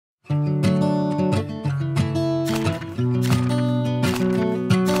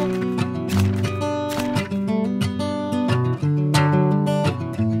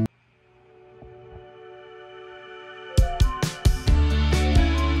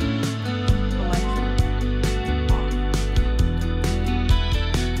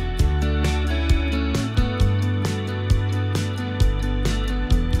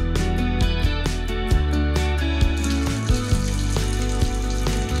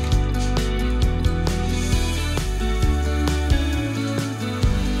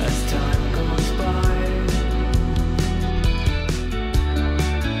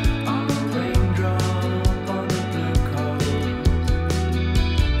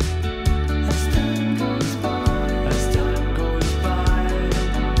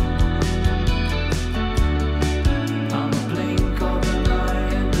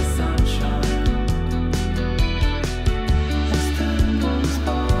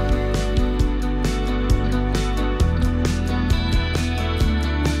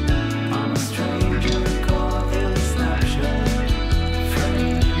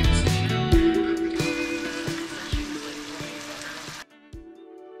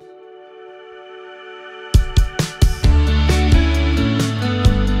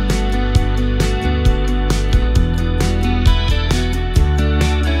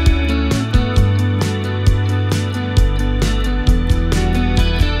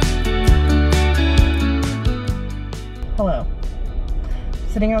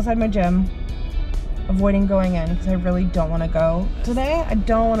sitting outside my gym, avoiding going in because I really don't want to go today. I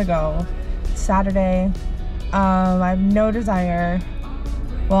don't want to go. It's Saturday. I have no desire.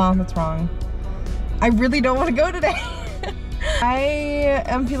 Well, that's wrong. I really don't want to go today. I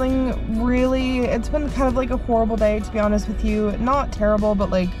am feeling really, it's been kind of like a horrible day, to be honest with you. Not terrible,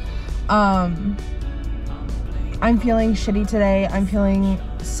 but like, I'm feeling shitty today. I'm feeling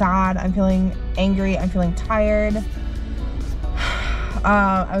sad. I'm feeling angry. I'm feeling tired.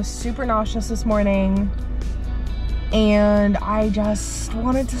 I was super nauseous this morning and I just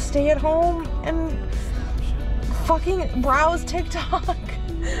wanted to stay at home and fucking browse TikTok.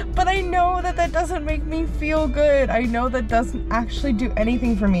 But I know that that doesn't make me feel good. I know that doesn't actually do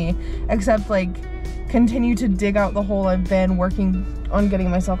anything for me except like continue to dig out the hole I've been working on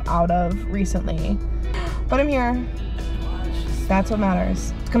getting myself out of recently. But I'm here. That's what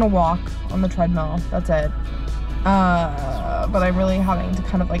matters. It's gonna walk on the treadmill. That's it. But I'm really having to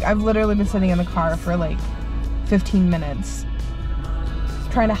kind of like, I've literally been sitting in the car for like 15 minutes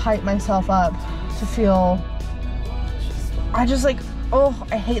trying to hype myself up to feel, I just like, oh,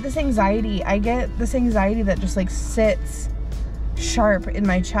 I hate this anxiety. I get this anxiety that just like sits sharp in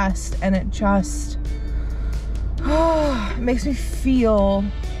my chest and it just it makes me feel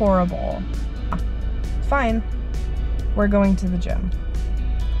horrible. Fine. We're going to the gym.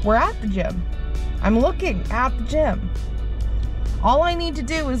 We're at the gym. I'm looking at the gym. All I need to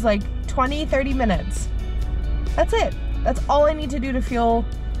do is like 20-30 minutes. That's it. That's all I need to do to feel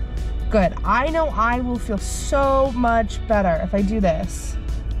good. I know I will feel so much better if I do this.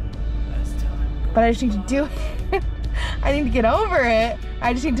 But I just need to do it. I need to get over it.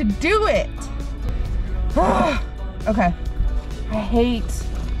 I just need to do it. Okay.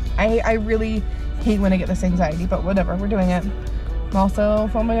 I really hate when I get this anxiety, but whatever, we're doing it. I'm also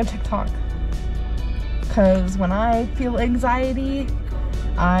filming a TikTok. Because when I feel anxiety,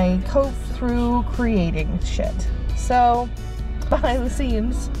 I cope through creating shit. So, behind the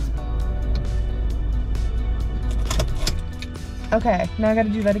scenes. Okay, now I gotta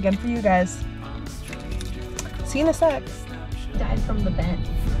do that again for you guys. See you in a sec. Died from the vent.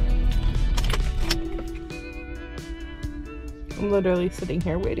 I'm literally sitting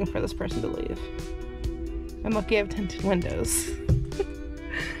here waiting for this person to leave. I'm lucky I have tinted windows.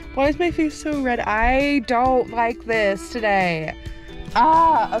 Why is my face so red? I don't like this today.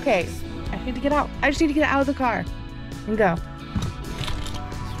 Okay. I need to get out. I just need to get out of the car and go.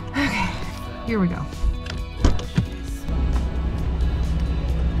 Okay, here we go.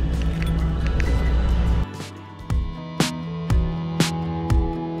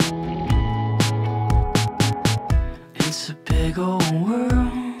 It's a big old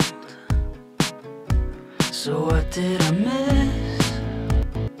world. So what did I miss?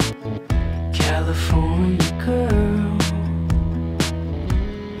 California girl,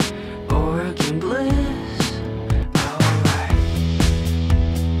 Oregon bliss. Alright.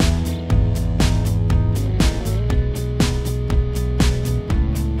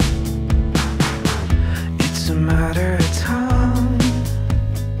 It's a matter of time,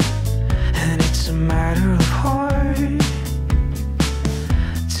 and it's a matter of heart.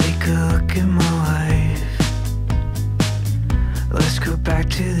 Take a look at my life. Let's go back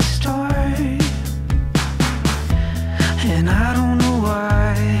to the start. And I don't know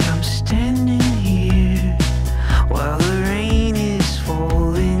why I'm standing here while the rain is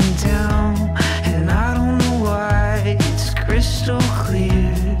falling down. And I don't know why it's crystal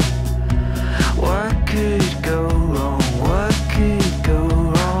clear. What could go wrong? What could go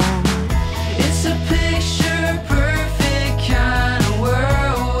wrong? It's a picture perfect kind of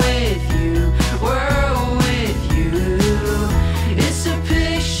world with you, world with you. It's a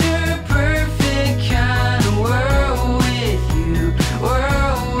picture perfect kind of world with you,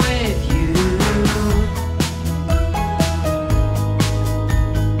 world with you.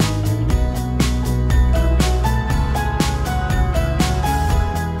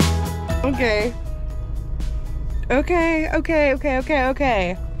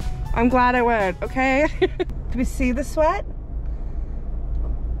 Okay. I'm glad I went, okay? Do we see the sweat?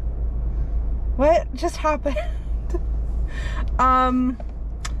 What just happened?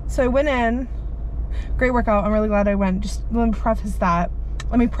 So I went in, great workout. I'm really glad I went. Just let me preface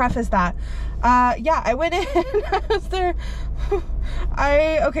that. Yeah, I went in, I was there.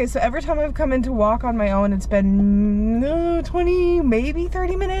 Okay, so every time I've come in to walk on my own, it's been 20, maybe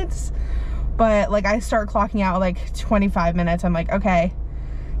 30 minutes. But like I start clocking out like 25 minutes. I'm like, okay,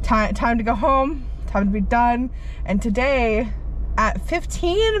 time to go home, time to be done. And today at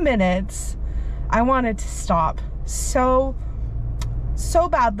 15 minutes, I wanted to stop so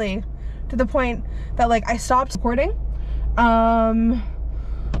badly, to the point that like I stopped recording.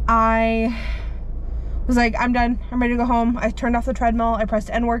 I was like, I'm done. I'm ready to go home. I turned off the treadmill. I pressed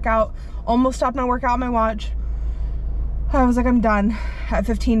end workout. Almost stopped my workout on my watch. I was like, I'm done at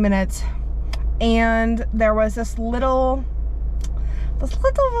 15 minutes. And there was this little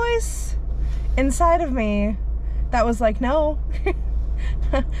voice inside of me that was like, no,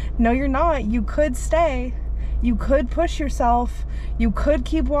 no, you're not. You could stay. You could push yourself. You could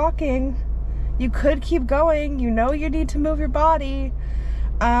keep walking. You could keep going. You know you need to move your body.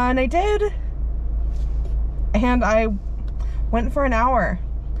 And I did. And I went for an hour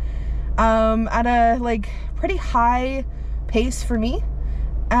at a like pretty high pace for me.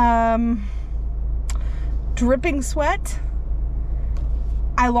 Dripping sweat.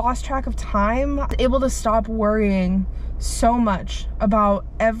 I lost track of time. I was able to stop worrying so much about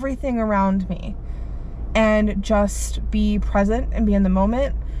everything around me and just be present and be in the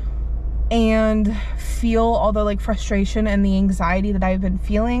moment and feel all the like frustration and the anxiety that I've been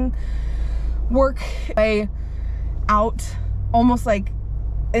feeling work way out, almost like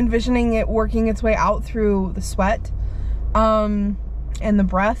envisioning it working its way out through the sweat and the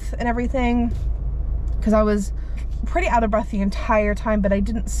breath and everything, because I was pretty out of breath the entire time, but I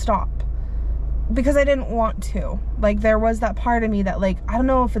didn't stop because I didn't want to. Like, there was that part of me that, like, I don't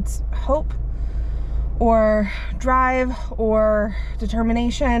know if it's hope or drive or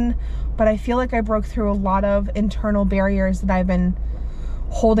determination, but I feel like I broke through a lot of internal barriers that I've been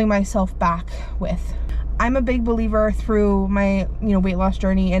holding myself back with. I'm a big believer through my, weight loss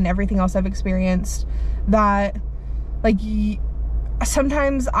journey and everything else I've experienced that, like,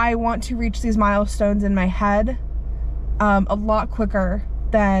 sometimes I want to reach these milestones in my head a lot quicker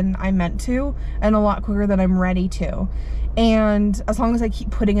than I'm meant to, and a lot quicker than I'm ready to. And as long as I keep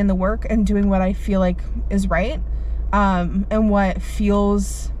putting in the work and doing what I feel like is right, and what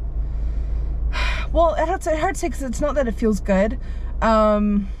feels, well, it's hard to say because it's not that it feels good, but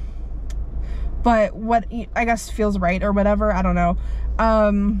what I guess feels right or whatever, I don't know.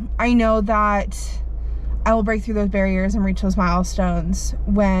 I know that I will break through those barriers and reach those milestones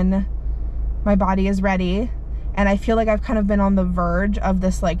when my body is ready. And I feel like I've kind of been on the verge of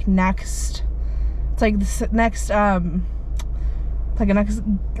this like next, it's like this next, like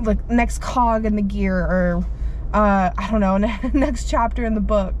a next cog in the gear, or I don't know, next chapter in the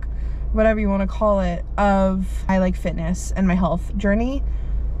book, whatever you want to call it, of my like fitness and my health journey.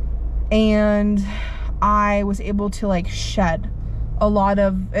 And I was able to like shed a lot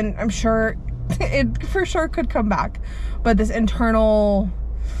of, and I'm sure it for sure could come back, but this internal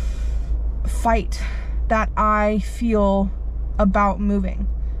fight that I feel about moving,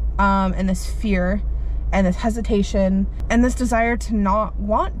 and this fear and this hesitation and this desire to not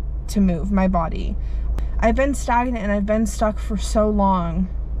want to move my body. I've been stagnant and I've been stuck for so long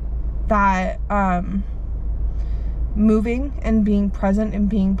that moving and being present and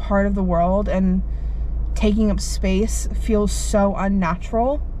being part of the world and taking up space feels so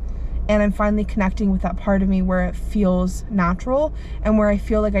unnatural. And I'm finally connecting with that part of me where it feels natural and where I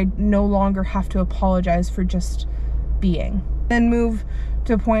feel like I no longer have to apologize for just being. Then move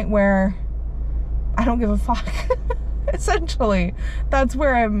to a point where I don't give a fuck. Essentially, that's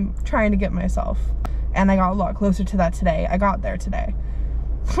where I'm trying to get myself. And I got a lot closer to that today. I got there today.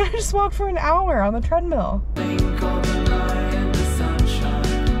 I just walked for an hour on the treadmill.